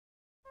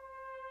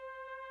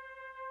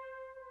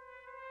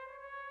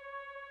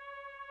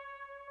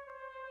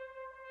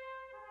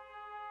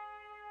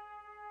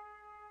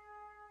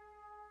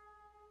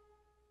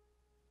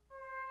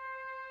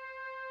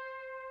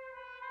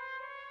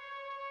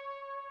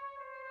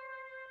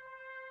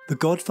The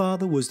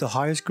Godfather was the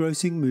highest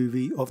grossing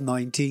movie of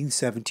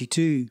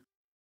 1972.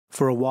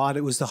 For a while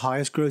it was the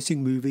highest grossing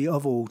movie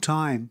of all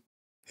time.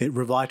 It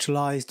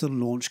revitalized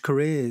and launched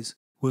careers,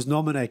 was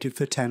nominated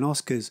for 10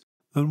 Oscars,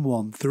 and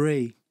won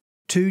 3.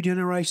 2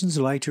 generations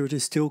later it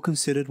is still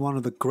considered one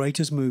of the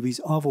greatest movies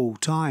of all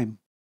time.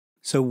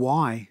 So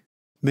why?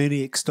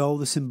 Many extol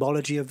the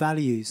symbology of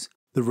values,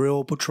 the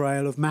real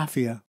portrayal of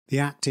mafia, the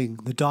acting,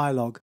 the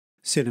dialogue,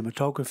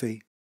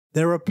 cinematography.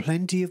 There are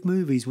plenty of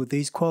movies with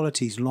these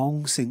qualities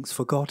long since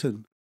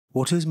forgotten.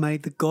 What has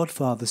made The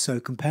Godfather so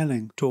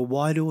compelling to a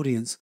wide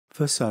audience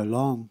for so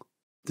long?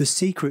 The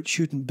secret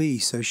shouldn't be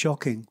so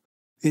shocking.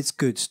 It's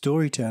good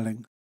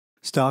storytelling,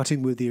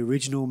 starting with the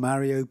original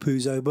Mario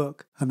Puzo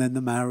book and then the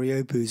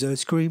Mario Puzo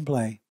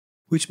screenplay,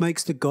 which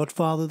makes The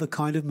Godfather the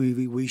kind of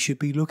movie we should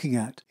be looking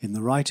at in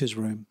the writer's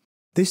room.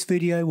 This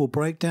video will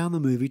break down the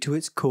movie to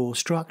its core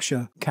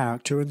structure,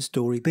 character and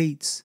story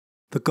beats.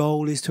 The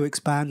goal is to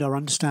expand our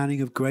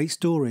understanding of great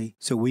story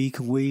so we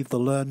can weave the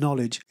learned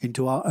knowledge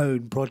into our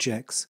own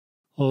projects.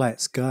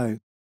 Let's go.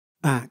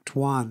 Act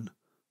 1.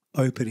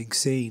 Opening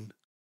Scene.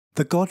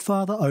 The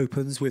Godfather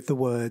opens with the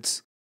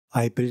words,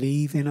 "I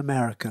believe in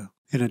America,"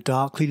 in a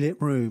darkly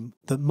lit room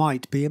that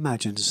might be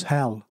imagined as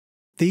hell.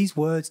 These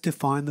words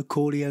define the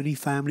Corleone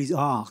family's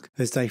arc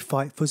as they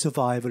fight for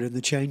survival in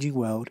the changing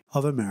world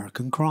of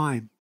American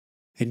crime.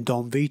 In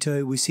Don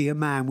Vito we see a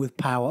man with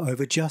power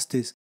over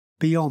justice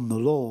beyond the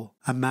law,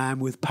 a man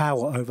with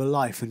power over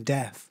life and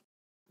death.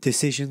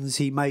 Decisions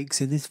he makes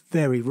in this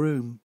very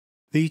room.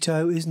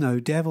 Vito is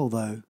no devil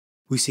though.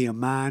 We see a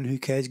man who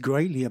cares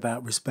greatly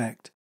about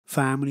respect,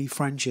 family,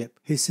 friendship,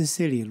 his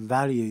Sicilian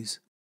values.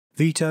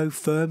 Vito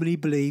firmly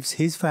believes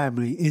his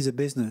family is a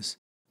business.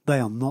 They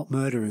are not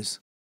murderers.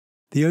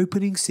 The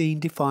opening scene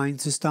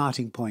defines the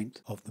starting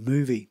point of the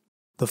movie.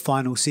 The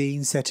final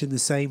scene, set in the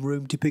same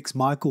room, depicts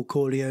Michael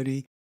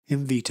Corleone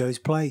in Vito's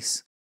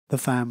place, the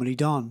family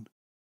Don.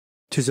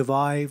 To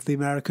survive the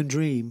American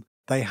dream,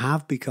 they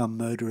have become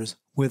murderers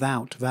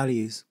without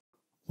values.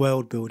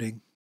 World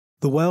building.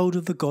 The world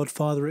of The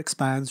Godfather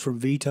expands from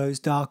Vito's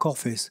dark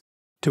office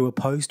to a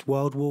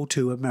post-World War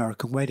II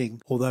American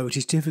wedding, although it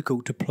is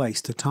difficult to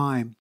place the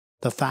time.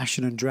 The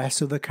fashion and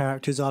dress of the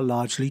characters are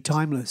largely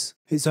timeless.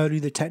 It's only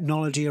the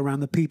technology around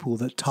the people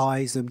that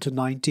ties them to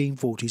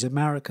 1940s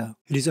America.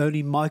 It is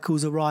only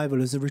Michael's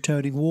arrival as a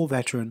returning war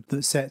veteran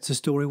that sets the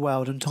story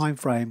world and time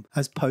frame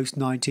as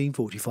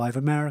post-1945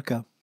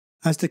 America.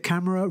 As the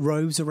camera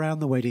roves around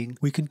the wedding,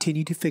 we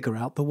continue to figure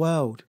out the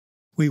world.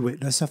 We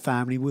witness a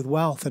family with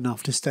wealth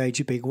enough to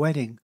stage a big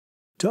wedding,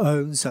 to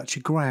own such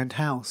a grand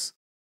house,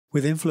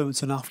 with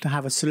influence enough to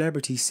have a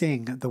celebrity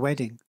sing at the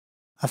wedding,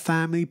 a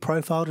family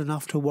profiled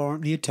enough to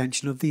warrant the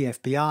attention of the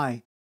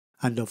FBI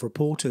and of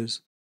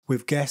reporters,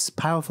 with guests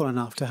powerful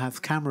enough to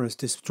have cameras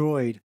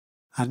destroyed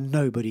and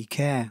nobody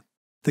care.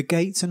 The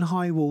gates and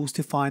high walls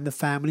define the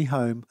family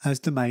home as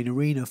the main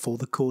arena for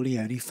the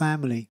Corleone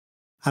family,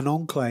 an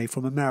enclave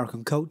from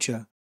American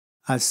culture.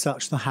 As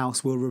such, the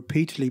house will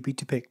repeatedly be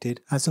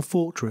depicted as a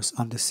fortress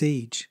under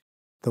siege.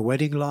 The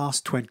wedding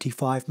lasts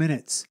 25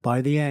 minutes.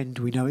 By the end,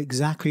 we know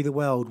exactly the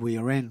world we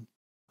are in.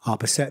 Our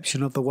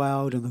perception of the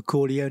world and the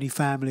Corleone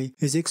family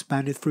is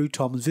expanded through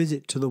Tom's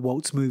visit to the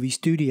Waltz movie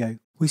studio.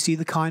 We see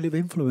the kind of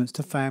influence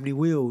the family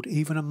wield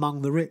even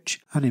among the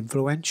rich and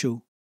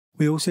influential.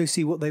 We also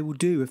see what they will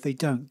do if they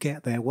don't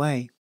get their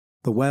way.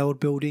 The world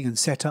building and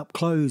setup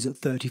close at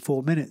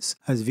 34 minutes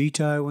as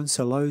Vito and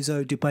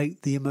Salozzo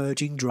debate the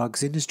emerging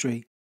drugs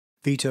industry.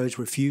 Vito's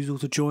refusal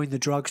to join the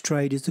drugs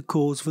trade is the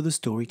cause for the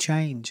story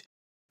change.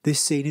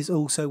 This scene is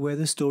also where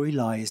the story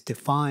lie is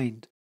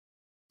defined.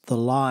 The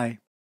lie.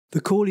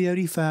 The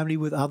Corleone family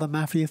with other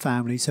mafia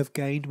families have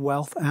gained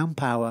wealth and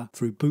power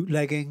through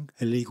bootlegging,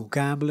 illegal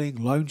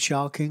gambling, loan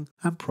sharking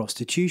and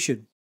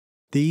prostitution.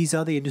 These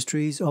are the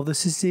industries of the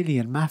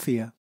Sicilian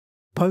mafia.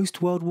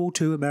 Post-World War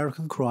II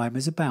American crime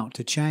is about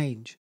to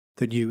change.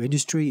 The new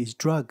industry is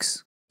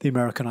drugs. The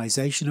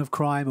Americanization of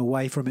crime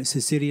away from its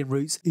Sicilian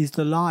roots is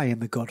the lie in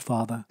The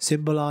Godfather,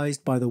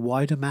 symbolized by the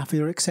wider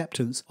mafia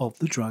acceptance of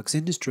the drugs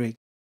industry.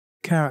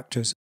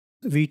 Characters.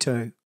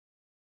 Vito.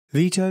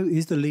 Vito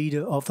is the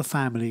leader of the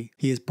family.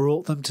 He has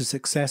brought them to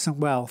success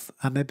and wealth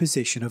and their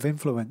position of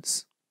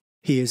influence.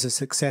 He is a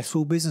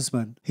successful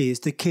businessman. He is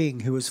the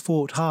king who has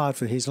fought hard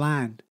for his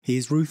land. He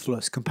is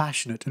ruthless,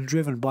 compassionate and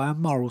driven by a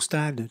moral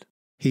standard.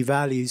 He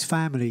values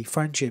family,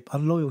 friendship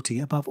and loyalty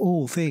above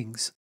all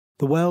things.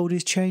 The world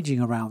is changing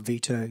around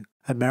Vito.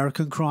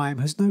 American crime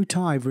has no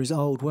time for his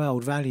old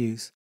world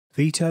values.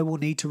 Vito will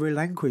need to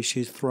relinquish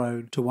his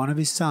throne to one of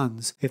his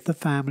sons if the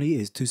family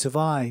is to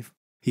survive.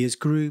 He has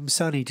groomed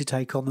Sonny to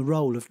take on the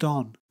role of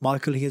Don.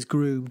 Michael he has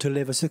groomed to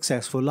live a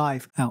successful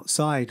life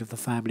outside of the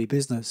family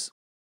business.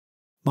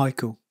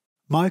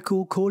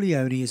 Michael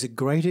Corleone is a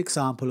great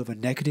example of a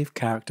negative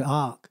character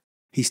arc.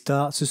 He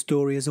starts the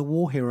story as a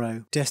war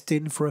hero,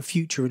 destined for a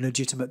future in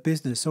legitimate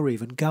business or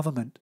even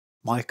government.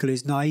 Michael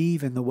is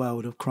naive in the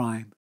world of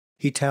crime.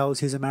 He tells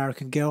his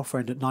American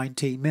girlfriend at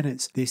 19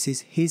 minutes this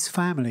is his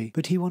family,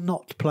 but he will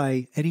not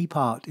play any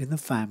part in the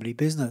family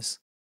business.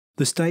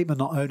 The statement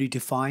not only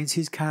defines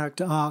his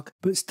character arc,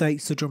 but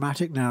states the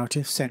dramatic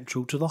narrative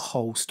central to the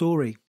whole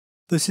story.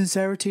 The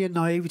sincerity and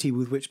naivety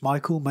with which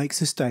Michael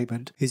makes a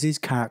statement is his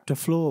character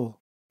flaw.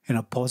 In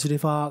a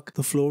positive arc,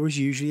 the flaw is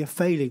usually a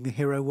failing the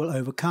hero will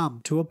overcome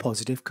to a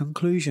positive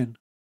conclusion.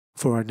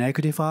 For a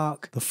negative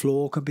arc, the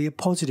flaw can be a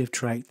positive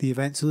trait the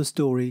events of the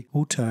story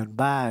will turn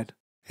bad.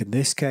 In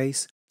this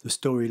case, the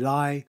story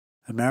lie,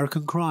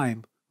 American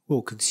crime,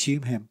 will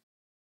consume him.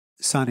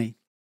 Sonny.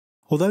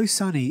 Although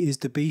Sonny is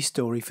the B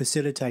story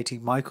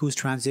facilitating Michael's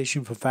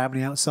transition from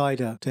family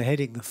outsider to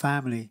heading the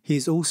family, he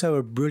is also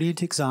a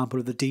brilliant example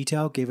of the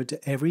detail given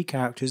to every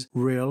character's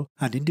real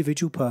and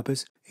individual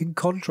purpose in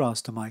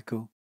contrast to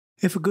Michael.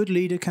 If a good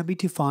leader can be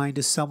defined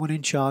as someone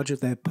in charge of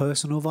their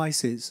personal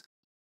vices,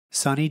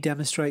 Sonny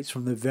demonstrates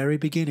from the very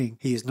beginning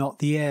he is not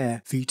the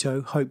heir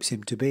Vito hopes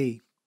him to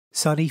be.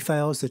 Sonny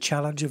fails the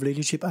challenge of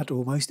leadership at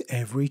almost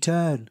every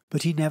turn,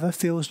 but he never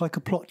feels like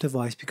a plot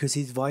device because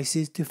his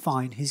vices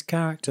define his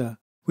character,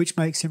 which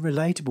makes him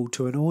relatable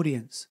to an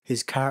audience.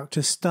 His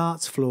character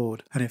starts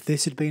flawed, and if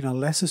this had been a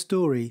lesser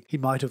story, he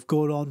might have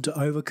gone on to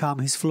overcome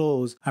his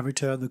flaws and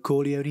return the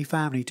Corleone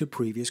family to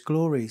previous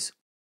glories.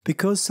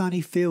 Because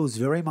Sonny feels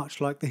very much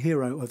like the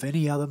hero of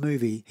any other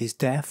movie, his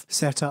death,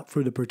 set up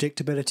through the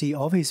predictability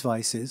of his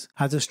vices,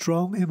 has a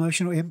strong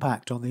emotional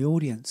impact on the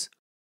audience.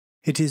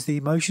 It is the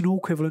emotional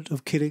equivalent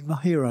of killing the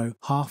hero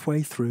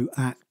halfway through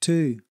Act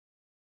 2.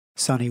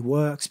 Sonny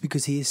works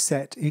because he is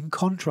set in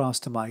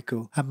contrast to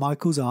Michael, and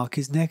Michael's arc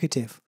is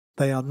negative.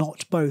 They are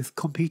not both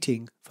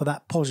competing for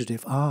that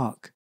positive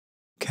arc.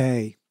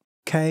 Kay.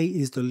 Kay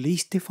is the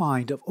least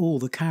defined of all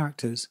the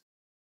characters.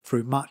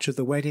 Through much of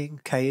the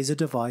wedding, Kay is a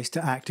device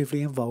to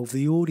actively involve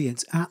the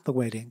audience at the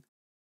wedding.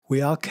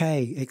 We are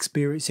Kay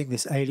experiencing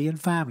this alien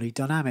family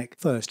dynamic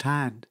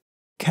firsthand.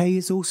 Kay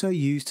is also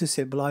used to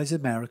symbolize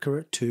America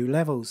at two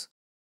levels.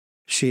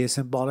 She is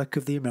symbolic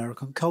of the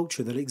American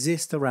culture that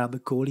exists around the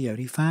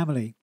Corleone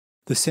family.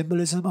 The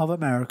symbolism of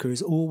America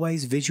is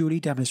always visually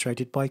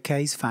demonstrated by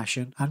Kay's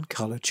fashion and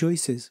colour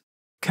choices.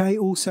 Kay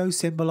also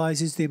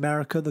symbolizes the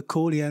America the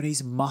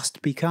Corleones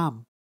must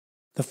become.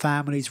 The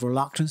family's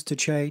reluctance to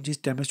change is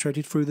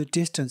demonstrated through the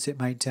distance it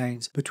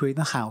maintains between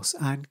the house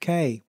and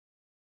Kay.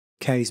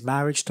 Kay's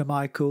marriage to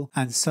Michael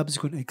and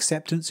subsequent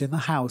acceptance in the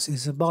house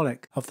is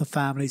symbolic of the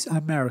family's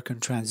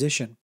American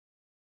transition.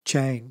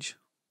 Change.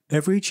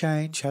 Every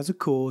change has a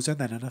cause and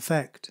then an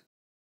effect.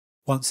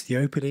 Once the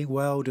opening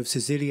world of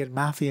Sicilian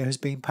Mafia has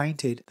been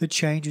painted, the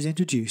change is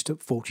introduced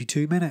at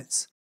 42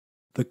 minutes.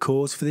 The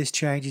cause for this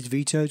change is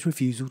Vito's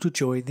refusal to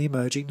join the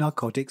emerging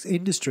narcotics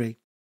industry.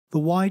 The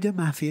wider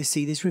Mafia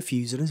see this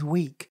refusal as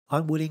weak,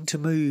 unwilling to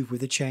move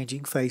with the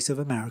changing face of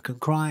American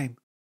crime.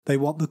 They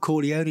want the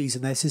Corleones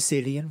and their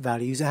Sicilian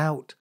values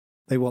out.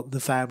 They want the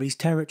family's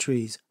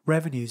territories,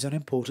 revenues and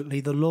importantly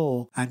the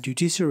law and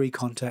judiciary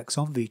contacts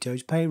on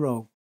Vito's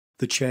payroll.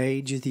 The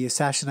change is the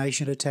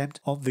assassination attempt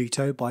on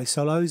Vito by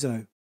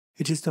Sollozzo.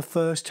 It is the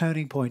first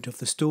turning point of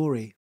the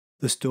story.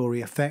 The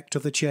story effect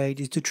of the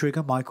change is to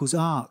trigger Michael's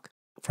arc,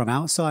 from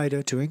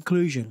outsider to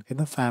inclusion in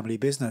the family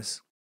business.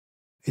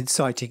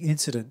 Inciting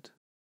incident.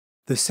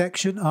 The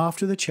section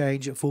after the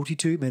change at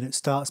 42 minutes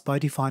starts by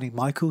defining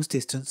Michael's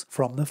distance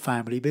from the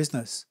family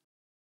business.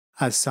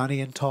 As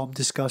Sonny and Tom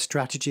discuss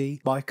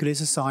strategy, Michael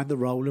is assigned the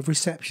role of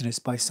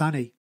receptionist by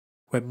Sonny.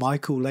 When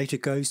Michael later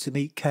goes to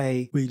meet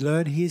Kay, we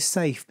learn he is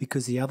safe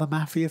because the other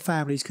Mafia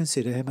families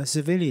consider him a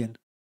civilian.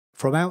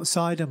 From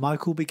outsider,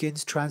 Michael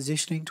begins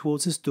transitioning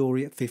towards the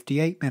story at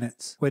 58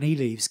 minutes, when he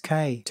leaves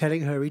Kay,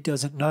 telling her he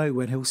doesn't know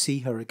when he'll see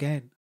her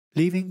again.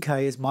 Leaving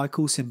Kay is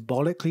Michael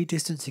symbolically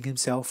distancing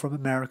himself from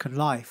American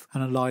life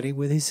and aligning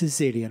with his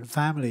Sicilian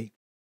family.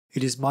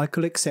 It is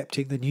Michael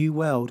accepting the new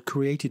world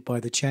created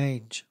by the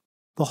change.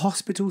 The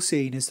hospital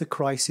scene is the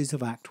crisis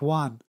of Act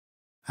 1.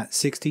 At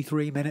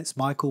 63 minutes,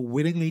 Michael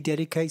willingly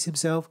dedicates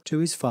himself to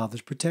his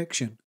father's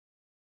protection.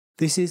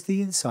 This is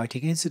the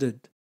inciting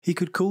incident. He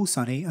could call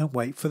Sonny and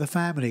wait for the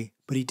family,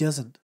 but he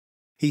doesn't.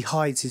 He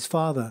hides his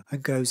father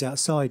and goes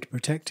outside to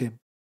protect him.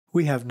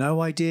 We have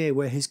no idea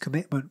where his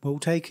commitment will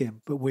take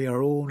him, but we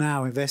are all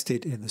now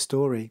invested in the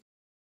story.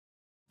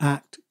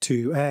 Act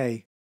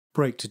 2A.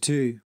 Break to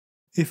 2.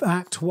 If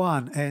Act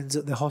 1 ends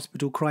at the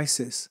hospital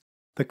crisis,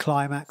 the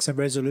climax and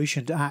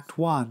resolution to Act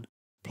 1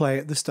 play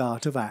at the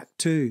start of Act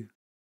 2,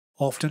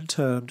 often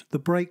termed the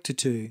break to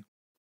 2.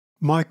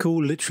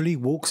 Michael literally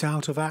walks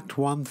out of Act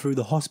 1 through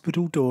the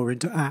hospital door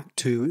into Act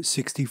 2 at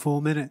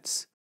 64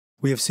 minutes.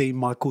 We have seen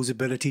Michael's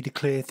ability to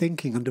clear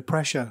thinking under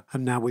pressure,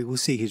 and now we will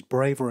see his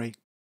bravery.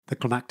 The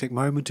climactic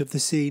moment of the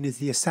scene is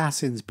the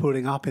assassins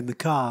pulling up in the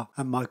car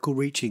and Michael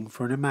reaching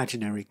for an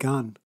imaginary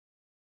gun.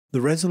 The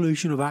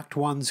resolution of Act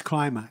 1's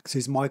climax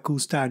is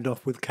Michael's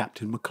standoff with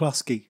Captain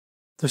McCluskey.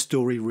 The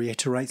story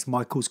reiterates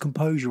Michael's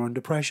composure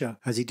under pressure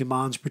as he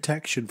demands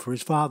protection for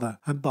his father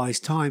and buys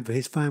time for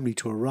his family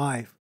to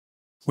arrive.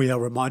 We are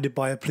reminded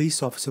by a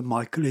police officer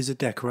Michael is a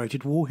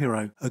decorated war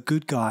hero, a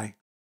good guy.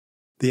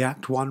 The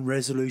Act 1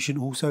 resolution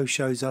also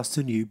shows us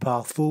the new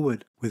path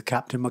forward, with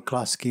Captain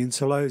McCluskey and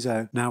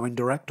Sollozzo now in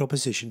direct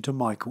opposition to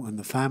Michael and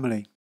the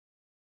family.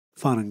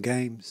 Fun and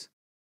games.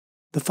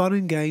 The fun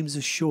and games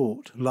are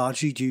short,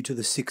 largely due to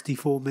the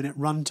 64-minute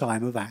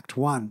runtime of Act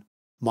 1.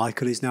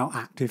 Michael is now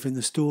active in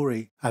the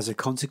story. As a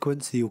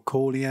consequence, the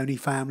Corleone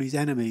family's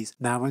enemies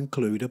now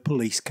include a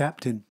police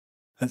captain.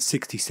 At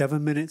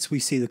 67 minutes, we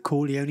see the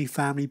Corleone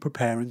family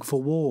preparing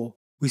for war.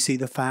 We see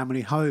the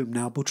family home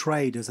now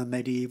portrayed as a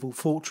medieval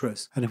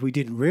fortress, and if we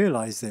didn't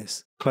realise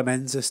this,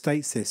 Clemenza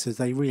states this as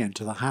they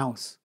re-enter the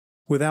house.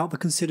 Without the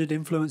considered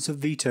influence of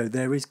Vito,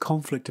 there is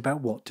conflict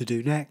about what to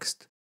do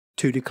next.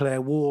 To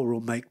declare war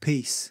or make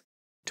peace.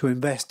 To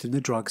invest in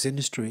the drugs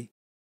industry.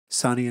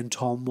 Sonny and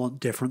Tom want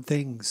different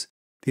things.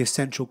 The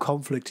essential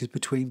conflict is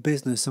between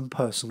business and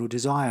personal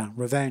desire,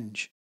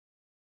 revenge.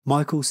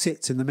 Michael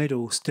sits in the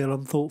middle, still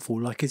and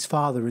thoughtful like his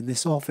father in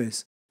this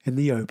office, in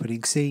the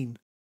opening scene.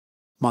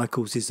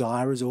 Michael's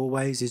desire, as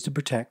always, is to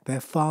protect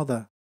their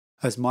father.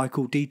 As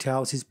Michael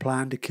details his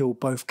plan to kill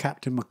both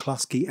Captain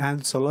McCluskey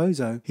and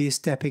Solozzo, he is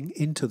stepping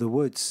into the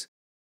woods.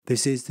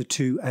 This is the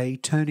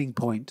 2A turning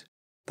point.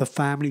 The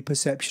family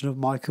perception of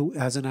Michael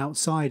as an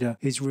outsider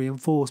is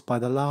reinforced by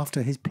the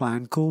laughter his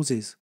plan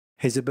causes.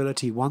 His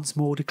ability once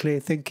more to clear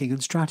thinking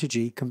and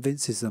strategy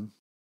convinces them.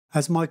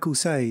 As Michael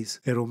says,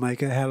 it'll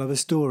make a hell of a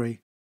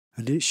story,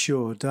 and it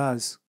sure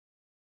does.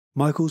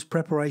 Michael's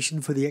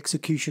preparation for the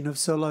execution of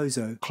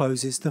Solozzo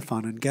closes the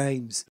fun and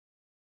games.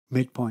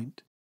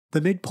 Midpoint.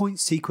 The midpoint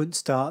sequence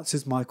starts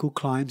as Michael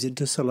climbs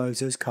into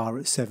Solozzo's car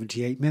at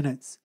 78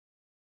 minutes.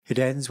 It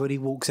ends when he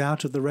walks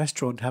out of the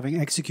restaurant having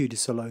executed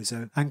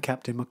Solozzo and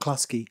Captain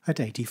McCluskey at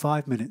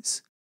 85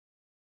 minutes.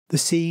 The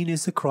scene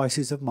is the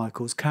crisis of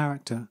Michael's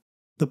character,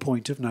 the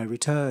point of no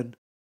return,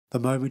 the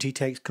moment he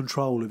takes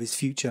control of his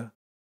future.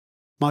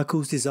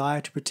 Michael's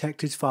desire to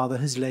protect his father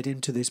has led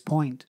him to this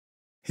point.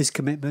 His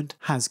commitment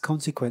has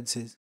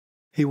consequences.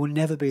 He will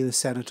never be the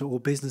senator or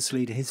business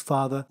leader his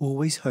father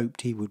always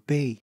hoped he would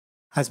be.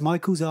 As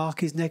Michael's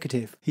arc is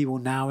negative, he will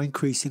now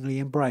increasingly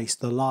embrace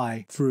the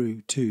lie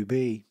through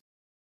 2B.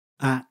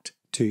 Act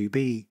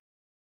 2B.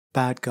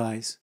 Bad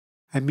guys.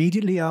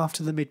 Immediately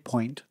after the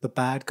midpoint, the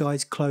bad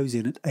guys close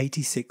in at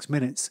 86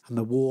 minutes and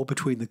the war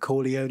between the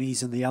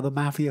Corleones and the other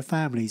mafia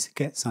families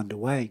gets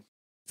underway.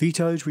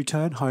 Vito's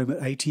return home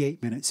at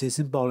 88 minutes is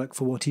symbolic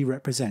for what he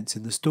represents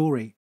in the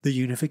story, the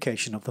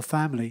unification of the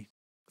family.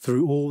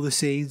 Through all the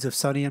scenes of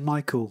Sonny and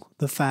Michael,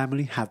 the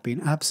family have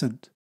been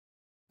absent.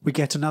 We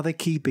get another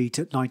key beat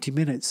at 90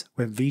 minutes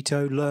when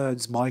Vito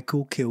learns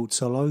Michael killed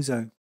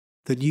Solozzo.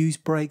 The news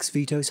breaks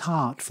Vito's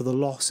heart for the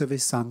loss of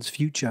his son's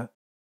future,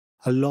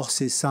 a loss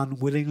his son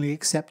willingly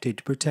accepted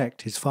to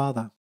protect his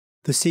father.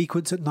 The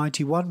sequence at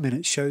 91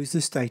 minutes shows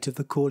the state of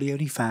the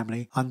Corleone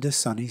family under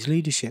Sonny's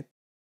leadership.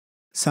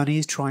 Sonny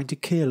is trying to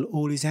kill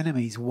all his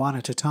enemies one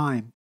at a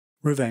time.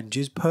 Revenge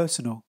is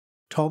personal.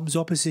 Tom's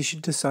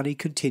opposition to Sonny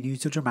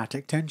continues the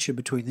dramatic tension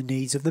between the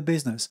needs of the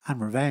business and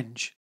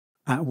revenge.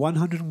 At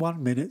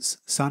 101 minutes,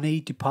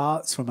 Sonny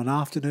departs from an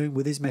afternoon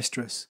with his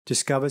mistress,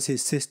 discovers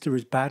his sister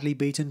is badly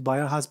beaten by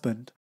her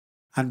husband,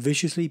 and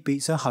viciously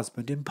beats her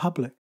husband in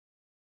public.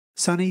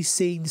 Sonny's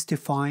scenes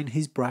define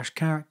his brash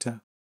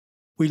character.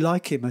 We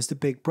like him as the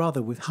big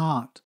brother with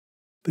heart,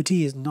 but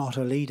he is not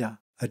a leader,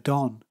 a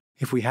don.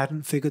 If we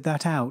hadn't figured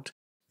that out,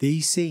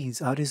 these scenes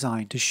are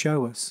designed to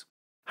show us.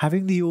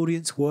 Having the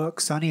audience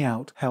work Sonny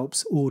out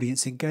helps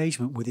audience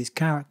engagement with his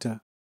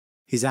character.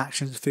 His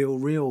actions feel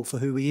real for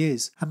who he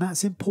is, and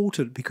that's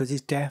important because his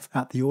death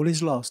at the All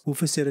Is Lost will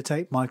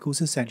facilitate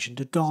Michael's ascension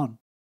to Don.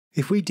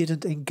 If we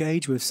didn't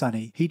engage with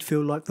Sonny, he'd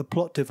feel like the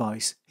plot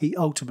device he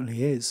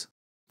ultimately is.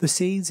 The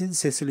scenes in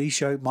Sicily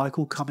show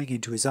Michael coming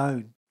into his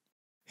own.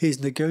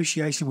 His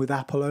negotiation with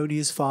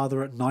Apollonia's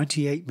father at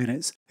 98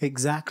 minutes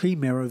exactly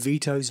mirror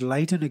Vito's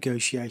later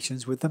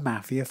negotiations with the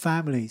mafia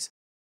families.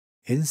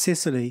 In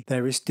Sicily,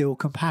 there is still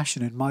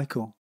compassion in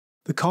Michael.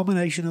 The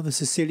culmination of the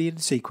Sicilian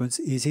sequence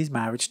is his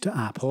marriage to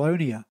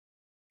Apollonia.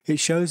 It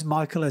shows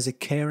Michael as a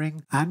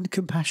caring and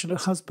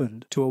compassionate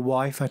husband to a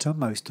wife at her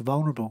most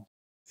vulnerable.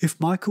 If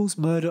Michael's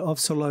murder of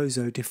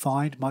Solozzo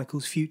defined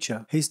Michael's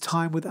future, his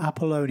time with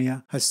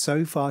Apollonia has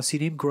so far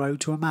seen him grow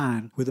to a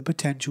man with the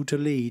potential to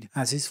lead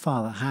as his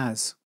father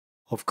has.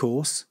 Of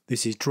course,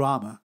 this is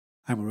drama,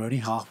 and we're only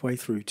halfway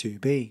through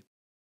 2B.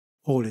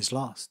 All is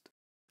lost.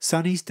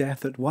 Sonny's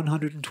death at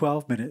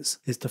 112 minutes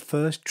is the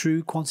first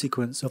true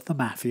consequence of the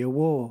Mafia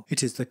War.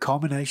 It is the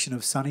culmination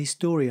of Sonny's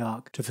story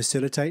arc to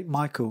facilitate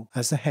Michael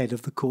as the head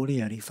of the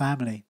Corleone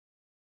family.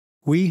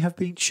 We have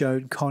been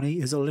shown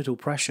Connie is a little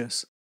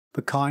precious,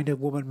 the kind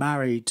of woman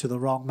married to the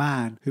wrong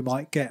man who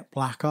might get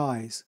black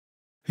eyes,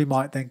 who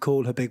might then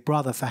call her big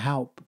brother for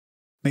help.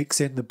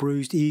 Mix in the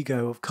bruised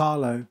ego of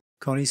Carlo,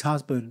 Connie's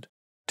husband,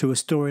 to a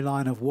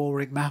storyline of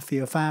warring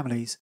mafia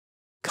families.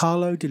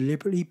 Carlo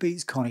deliberately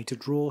beats Connie to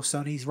draw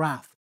Sonny's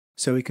wrath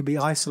so he can be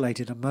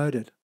isolated and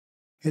murdered.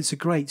 It's a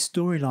great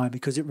storyline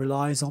because it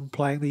relies on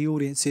playing the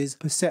audience's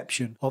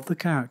perception of the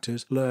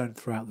characters learned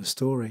throughout the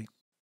story.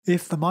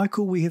 If the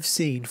Michael we have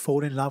seen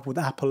fall in love with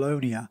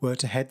Apollonia were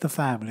to head the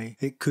family,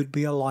 it could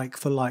be a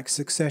like-for-like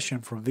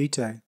succession from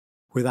Vito.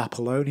 With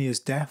Apollonia's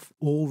death,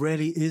 all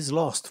really is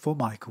lost for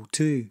Michael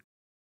too.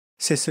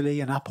 Sicily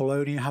and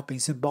Apollonia have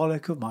been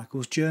symbolic of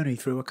Michael's journey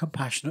through a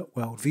compassionate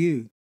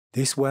worldview.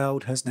 This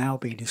world has now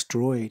been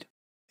destroyed.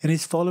 In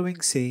his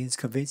following scenes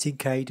convincing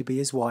Kay to be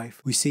his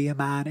wife, we see a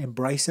man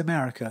embrace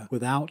America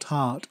without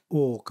heart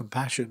or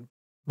compassion.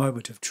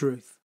 Moment of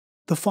truth.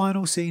 The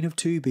final scene of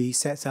 2B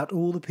sets out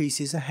all the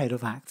pieces ahead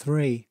of Act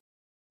 3.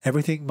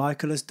 Everything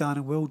Michael has done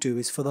and will do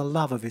is for the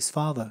love of his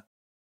father.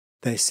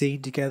 Their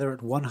scene together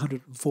at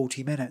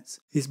 140 minutes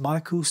is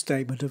Michael's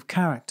statement of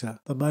character,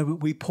 the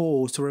moment we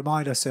pause to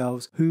remind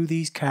ourselves who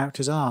these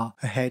characters are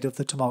ahead of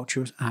the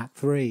tumultuous Act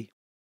 3.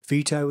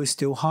 Vito is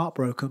still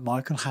heartbroken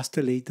Michael has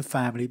to lead the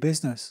family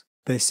business.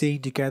 Their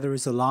scene together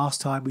is the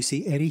last time we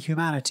see any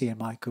humanity in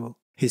Michael.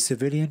 His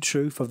civilian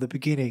truth of the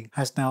beginning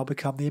has now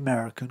become the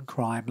American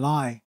crime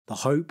lie. The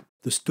hope,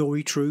 the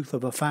story truth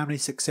of a family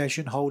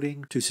succession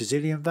holding to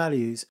Sicilian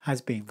values has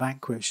been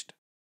vanquished.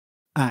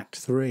 Act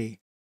 3.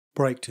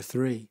 Break to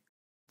 3.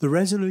 The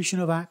resolution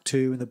of Act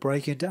 2 and the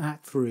break into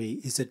Act 3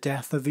 is the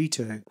death of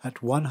Vito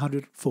at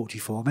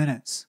 144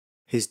 minutes.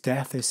 His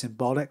death is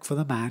symbolic for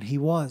the man he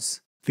was.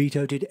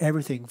 Vito did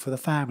everything for the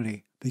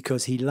family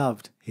because he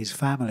loved his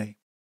family.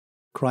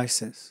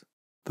 Crisis.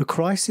 The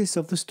crisis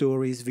of the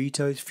story is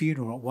Vito's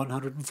funeral at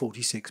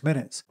 146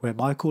 minutes, where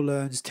Michael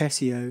learns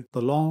Tessio,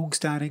 the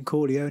long-standing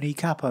Corleone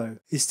capo,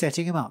 is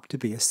setting him up to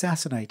be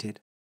assassinated.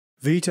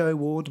 Vito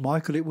warned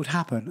Michael it would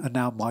happen, and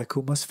now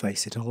Michael must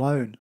face it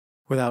alone.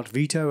 Without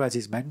Vito as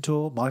his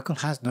mentor, Michael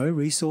has no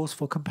resource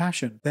for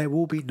compassion. There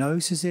will be no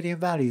Sicilian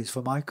values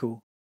for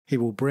Michael. He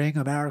will bring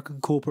American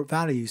corporate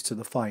values to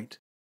the fight.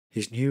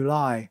 His new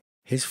lie,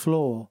 his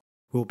flaw,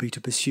 will be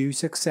to pursue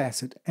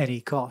success at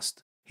any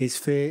cost. His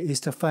fear is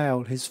to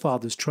fail his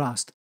father's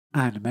trust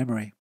and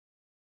memory.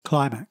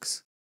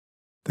 Climax.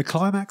 The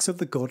climax of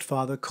The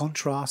Godfather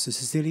contrasts the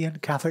Sicilian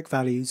Catholic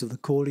values of the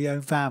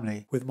Corleone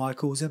family with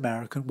Michael's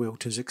American will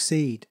to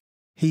succeed.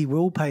 He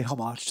will pay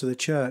homage to the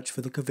church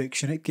for the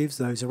conviction it gives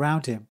those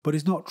around him, but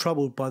is not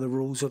troubled by the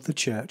rules of the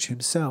church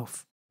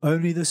himself.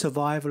 Only the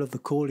survival of the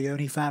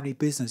Corleone family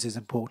business is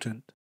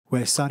important.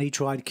 Where Sonny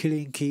tried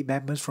killing key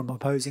members from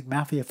opposing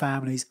mafia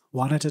families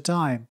one at a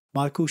time,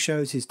 Michael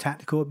shows his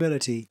tactical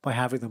ability by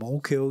having them all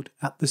killed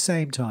at the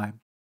same time.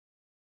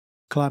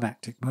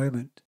 Climactic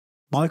moment.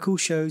 Michael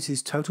shows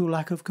his total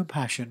lack of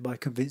compassion by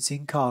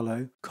convincing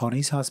Carlo,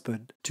 Connie's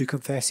husband, to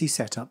confess he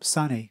set up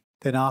Sonny.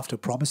 Then after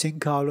promising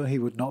Carlo he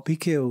would not be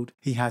killed,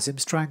 he has him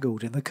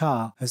strangled in the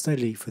car as they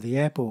leave for the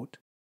airport.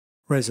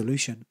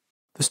 Resolution.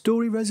 The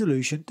story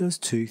resolution does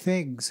two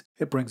things.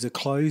 It brings a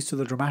close to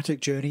the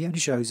dramatic journey and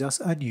shows us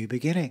a new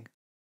beginning.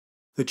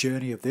 The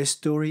journey of this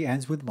story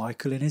ends with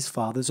Michael in his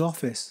father's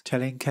office,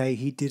 telling Kay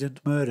he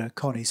didn't murder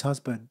Connie's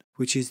husband,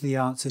 which is the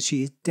answer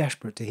she is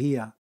desperate to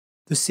hear.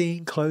 The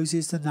scene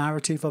closes the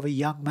narrative of a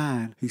young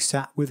man who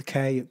sat with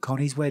Kay at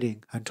Connie's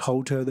wedding and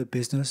told her the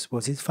business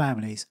was his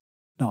family's,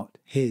 not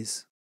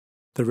his.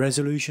 The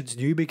resolution's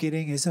new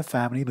beginning is a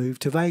family move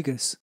to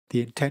Vegas,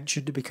 the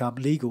intention to become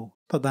legal,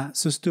 but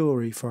that's a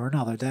story for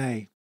another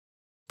day.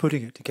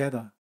 Putting it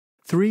together.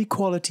 Three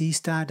qualities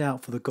stand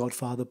out for The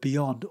Godfather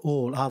beyond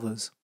all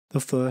others.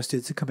 The first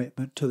is the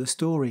commitment to the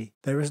story.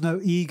 There is no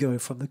ego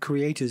from the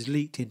creators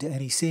leaked into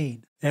any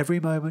scene. Every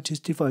moment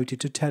is devoted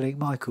to telling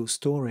Michael's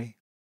story.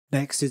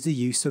 Next is the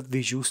use of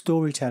visual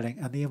storytelling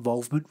and the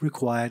involvement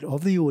required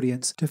of the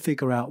audience to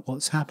figure out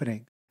what's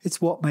happening. It's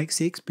what makes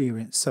the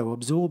experience so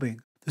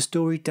absorbing. The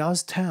story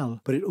does tell,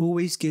 but it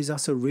always gives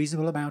us a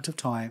reasonable amount of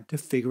time to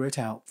figure it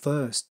out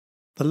first.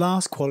 The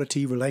last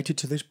quality related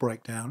to this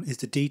breakdown is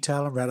the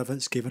detail and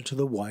relevance given to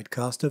the wide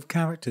cast of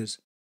characters.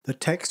 The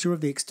texture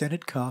of the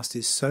extended cast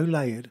is so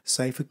layered,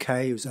 save for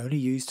Kay who is only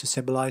used to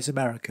symbolise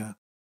America.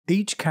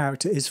 Each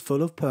character is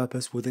full of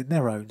purpose within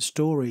their own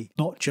story,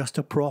 not just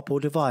a prop or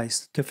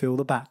device to fill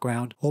the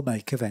background or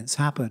make events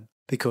happen.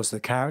 Because the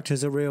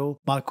characters are real,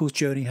 Michael's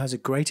journey has a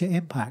greater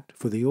impact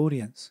for the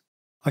audience.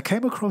 I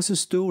came across a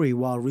story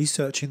while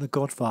researching The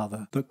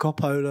Godfather that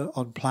Coppola,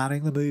 on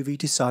planning the movie,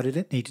 decided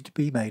it needed to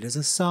be made as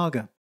a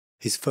saga.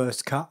 His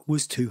first cut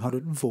was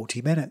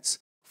 240 minutes,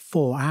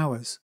 4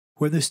 hours.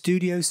 When the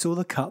studio saw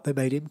the cut, they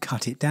made him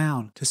cut it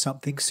down to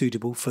something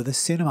suitable for the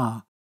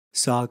cinema.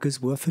 Sagas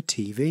were for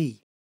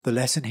TV. The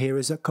lesson here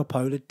is that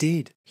Coppola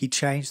did. He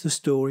changed the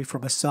story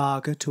from a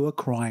saga to a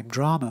crime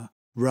drama.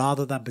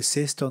 Rather than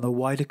persist on the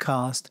wider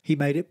cast, he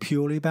made it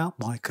purely about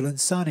Michael and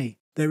Sonny.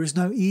 There is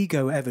no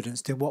ego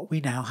evidenced in what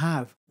we now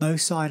have, no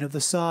sign of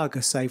the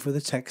saga save for the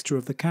texture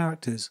of the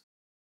characters.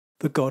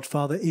 The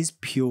Godfather is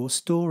pure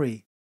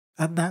story,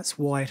 and that's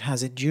why it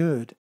has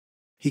endured.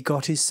 He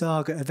got his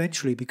saga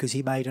eventually because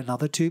he made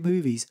another 2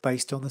 movies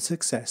based on the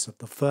success of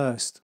the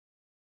first.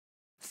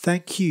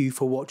 Thank you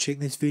for watching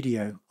this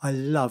video. I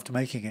loved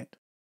making it.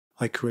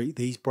 I create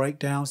these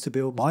breakdowns to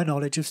build my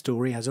knowledge of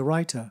story as a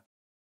writer.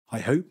 I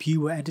hope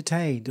you were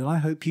entertained and I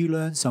hope you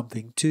learned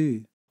something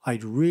too.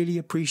 I'd really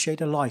appreciate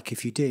a like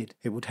if you did.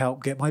 It would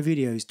help get my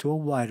videos to a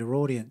wider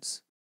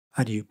audience.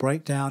 A new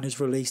breakdown is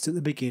released at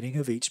the beginning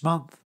of each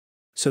month.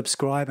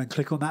 Subscribe and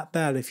click on that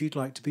bell if you'd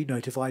like to be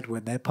notified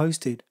when they're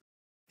posted.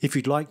 If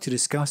you'd like to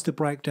discuss the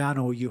breakdown,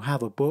 or you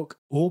have a book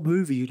or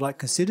movie you'd like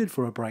considered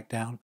for a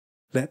breakdown,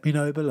 let me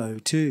know below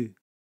too.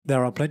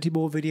 There are plenty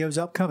more videos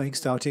upcoming,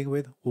 starting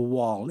with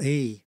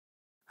Wall-E.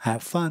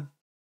 Have fun!